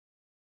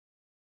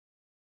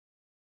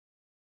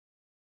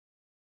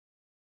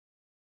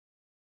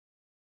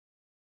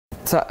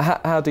So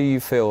how do you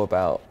feel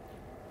about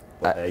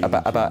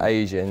about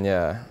aging?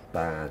 Yeah.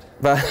 Bad.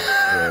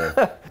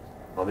 Yeah.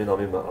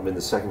 I'm in the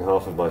second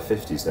half of my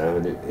 50s now,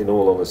 and in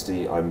all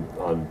honesty,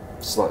 I'm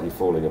slightly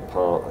falling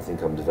apart. I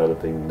think I'm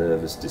developing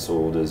nervous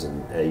disorders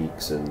and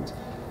aches, and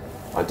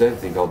I don't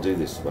think I'll do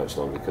this for much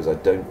longer because I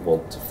don't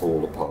want to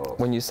fall apart.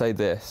 When you say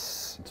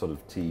this, sort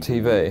of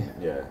TV?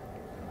 Yeah.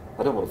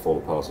 I don't want to fall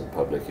apart in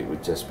public. It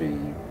would just be,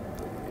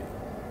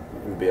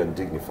 it would be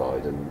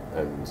undignified,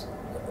 and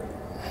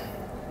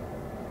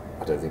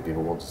I don't think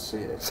people want to see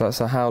it.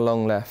 So how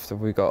long left have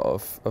we got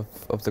of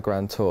the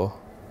Grand Tour?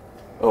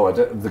 Oh,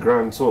 the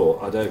Grand Tour,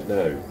 I don't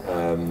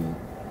know.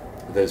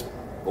 There's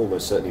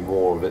almost certainly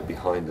more of it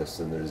behind us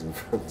than there is in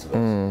front of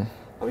us.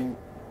 I mean,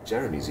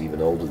 Jeremy's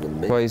even older than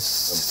me. Well, he's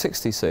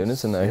 60 soon,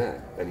 isn't he? Yeah,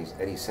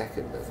 any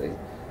second, I think.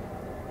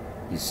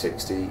 He's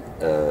 60.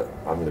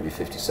 I'm going to be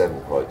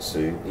 57 quite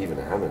soon. Even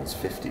Hammond's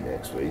 50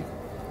 next week.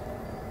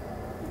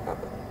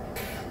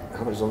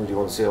 How much longer do you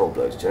want to see old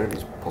blokes?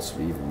 Jeremy's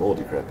possibly even more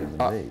decrepit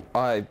than me.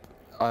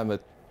 I'm a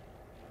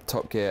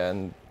Top Gear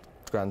and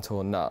Grand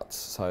Tour nuts,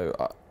 so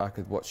I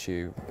could watch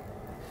you.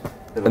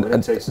 Yeah, but when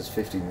it takes us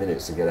 15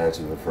 minutes to get out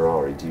of a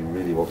Ferrari, do you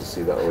really want to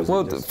see that? Or is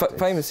well, it just,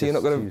 famously,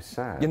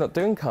 you're not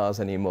doing cars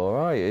anymore,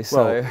 are you?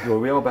 So well,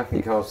 we are back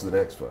in cars for the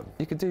next one.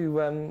 You could do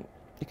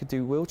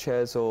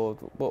wheelchairs or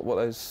what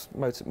those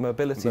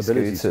mobility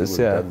scooters.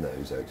 Yeah, done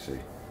those actually.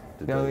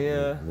 Oh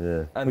yeah.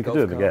 Yeah. And we could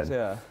do them again.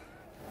 Yeah.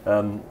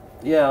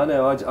 Yeah, I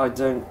know. I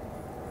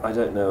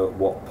don't know at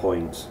what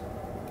point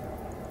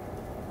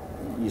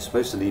you're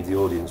supposed to leave the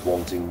audience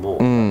wanting more.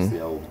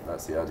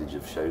 That's the adage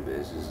of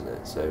showbiz, isn't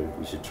it? So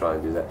we should try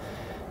and do that.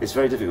 It's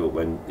very difficult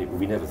when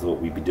we never thought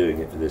we'd be doing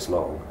it for this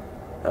long,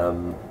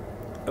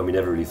 and we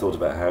never really thought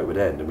about how it would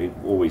end. And we've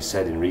always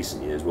said in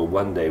recent years, well,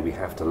 one day we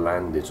have to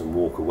land it and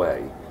walk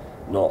away,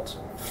 not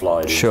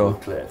fly it into the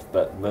cliff.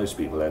 But most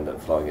people end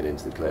up flying it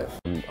into the cliff.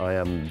 I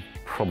am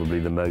probably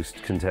the most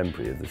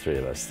contemporary of the three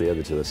of us. The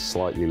other two are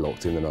slightly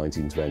locked in the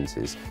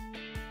 1920s.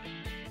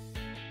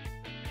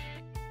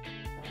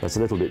 That's a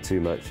little bit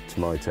too much to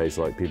my taste,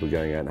 like people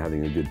going out and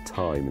having a good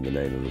time in the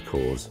name of a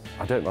cause.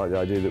 I don't like the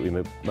idea that we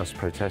must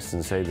protest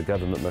and say the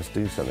government must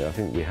do something. I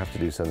think we have to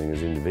do something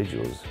as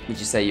individuals. Would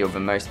you say you're the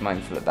most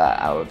mindful of that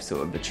out of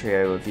sort of the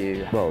trio of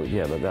you? Well,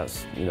 yeah, but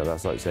that's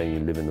like saying you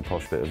live in the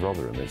posh bit of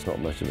Rotherham. It's not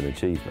much of an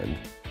achievement.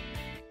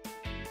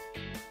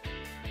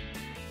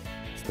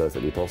 It's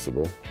perfectly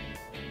possible.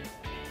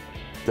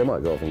 They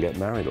might go off and get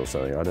married or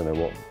something. I don't know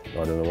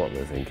what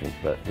they're thinking,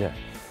 but yeah,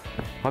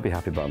 I'd be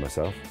happy by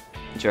myself.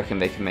 Do you reckon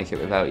they can make it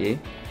without you?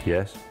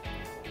 Yes.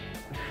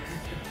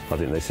 I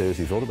think they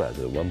seriously thought about it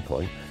at one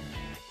point.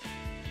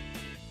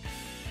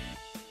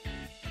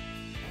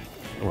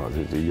 Well,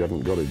 you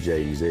haven't got a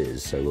James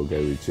Is, so we'll go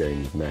with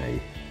James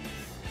May.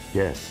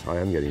 Yes, I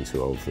am getting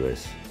too old for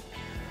this.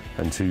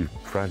 And too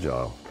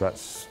fragile.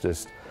 That's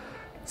just...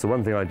 It's the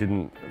one thing I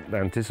didn't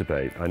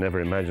anticipate. I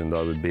never imagined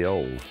I would be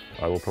old.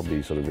 I will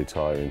probably sort of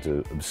retire into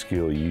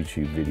obscure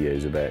YouTube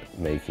videos about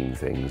making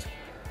things,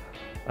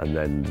 and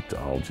then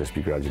I'll just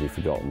be gradually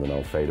forgotten and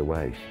I'll fade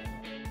away.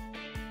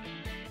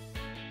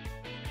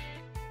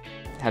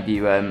 Have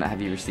you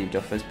received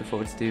offers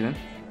before to do them?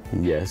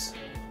 Yes.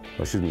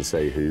 I shouldn't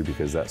say who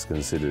because that's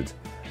considered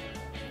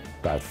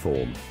bad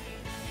form,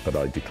 but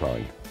I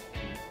declined.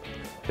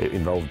 It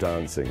involved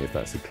dancing, if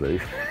that's a clue.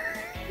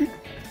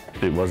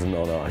 It wasn't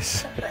on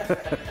ice.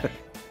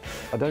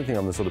 I don't think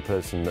I'm the sort of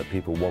person that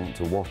people want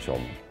to watch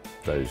on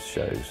those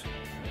shows.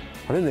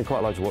 I think they'd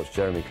quite like to watch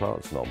Jeremy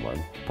Clarkson on one,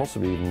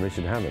 possibly even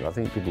Richard Hammond. I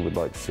think people would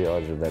like to see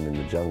either of them in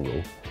the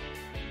jungle.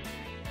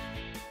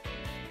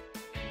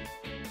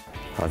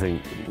 I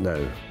think,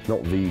 no,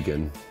 not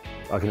vegan.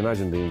 I can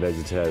imagine being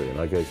vegetarian.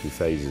 I go through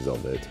phases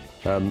of it.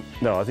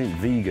 No, I think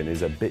vegan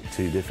is a bit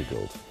too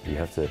difficult. You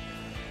have to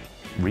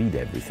read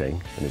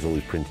everything, and it's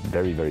always printed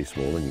very, very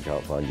small and you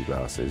can't find your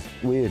glasses.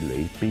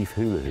 Weirdly, beef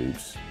hula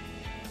hoops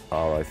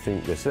are, I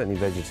think, they're certainly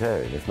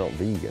vegetarian, if not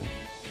vegan.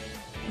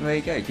 Well, there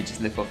you go, you could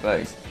just live off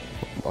those.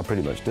 I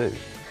pretty much do.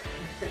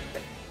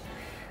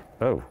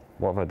 Oh,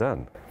 what have I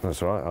done?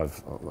 That's right,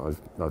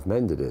 I've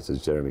mended it,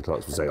 as Jeremy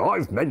Clarkson would say.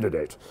 I've mended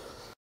it!